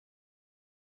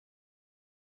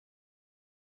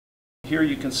Here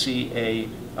you can see a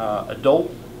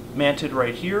adult mantid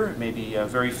right here. It may be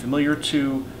very familiar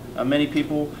to many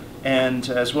people. And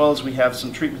as well as we have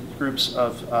some treatment groups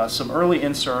of some early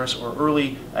instars or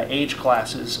early age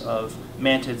classes of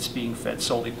mantids being fed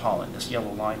solely pollen. This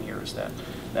yellow line here is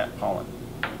that pollen.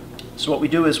 So what we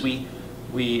do is we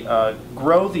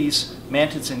grow these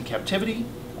mantids in captivity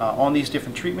on these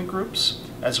different treatment groups,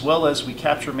 as well as we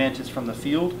capture mantids from the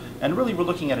field, and really we're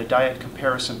looking at a diet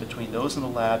comparison between those in the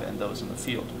lab and those in the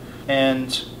field.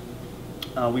 And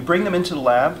we bring them into the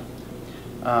lab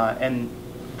and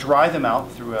dry them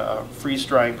out through a freeze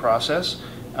drying process,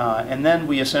 and then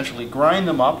we essentially grind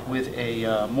them up with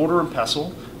a mortar and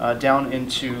pestle down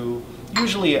into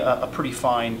usually a pretty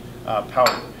fine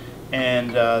powder.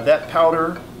 And that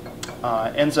powder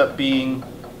ends up being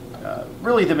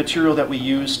really the material that we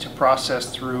use to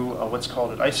process through what's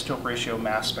called an isotope ratio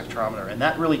mass spectrometer. And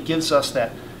that really gives us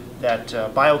that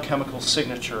biochemical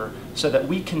signature so that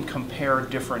we can compare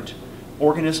different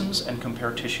organisms and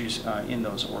compare tissues in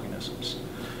those organisms.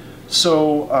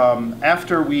 So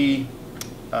after we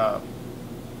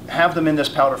have them in this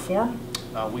powder form,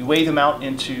 we weigh them out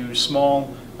into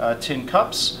small tin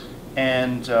cups,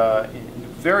 and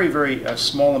very, very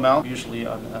small amount, usually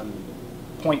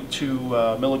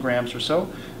 0.2 milligrams or so.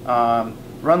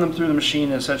 Run them through the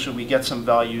machine, and essentially we get some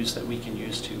values that we can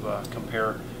use to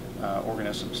compare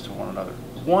organisms to one another.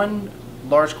 One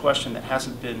large question that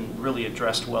hasn't been really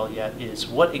addressed well yet is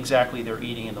what exactly they're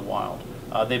eating in the wild.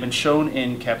 They've been shown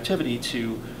in captivity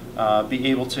to be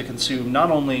able to consume not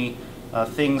only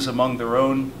things among their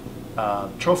own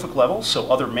trophic levels,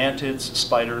 so other mantids,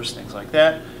 spiders, things like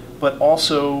that, but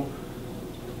also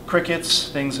crickets,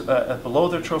 things below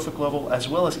their trophic level, as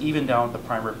well as even down at the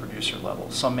primary producer level.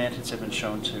 Some mantids have been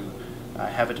shown to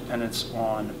have a dependence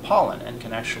on pollen and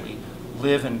can actually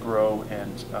live and grow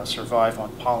and survive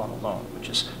on pollen alone, which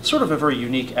is sort of a very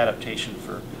unique adaptation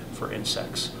for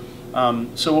insects.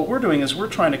 So what we're doing is we're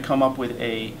trying to come up with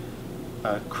a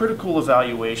critical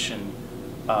evaluation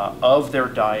of their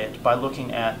diet by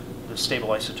looking at the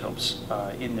stable isotopes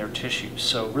in their tissues.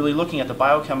 So really looking at the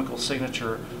biochemical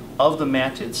signature of the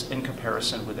mantids in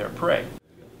comparison with their prey.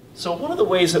 So one of the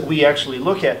ways that we actually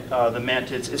look at the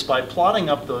mantids is by plotting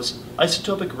up those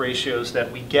isotopic ratios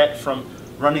that we get from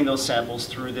running those samples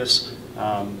through this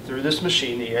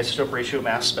machine, the isotope ratio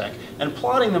mass spec, and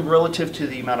plotting them relative to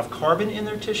the amount of carbon in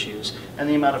their tissues and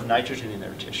the amount of nitrogen in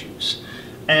their tissues.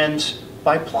 And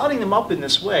by plotting them up in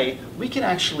this way, we can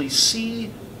actually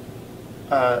see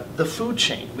the food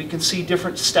chain. We can see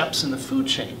different steps in the food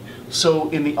chain. So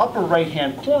in the upper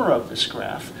right-hand corner of this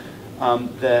graph,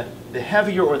 the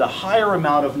heavier or the higher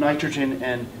amount of nitrogen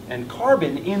and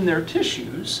carbon in their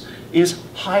tissues is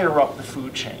higher up the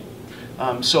food chain.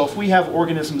 So if we have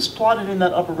organisms plotted in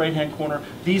that upper right-hand corner,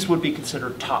 these would be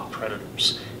considered top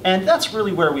predators. And that's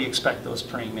really where we expect those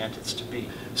praying mantids to be.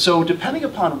 So depending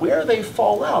upon where they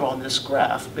fall out on this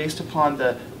graph, based upon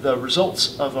the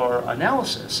results of our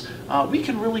analysis, we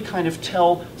can really kind of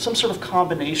tell some sort of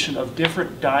combination of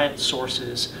different diet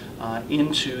sources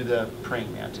into the praying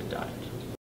mantid diet.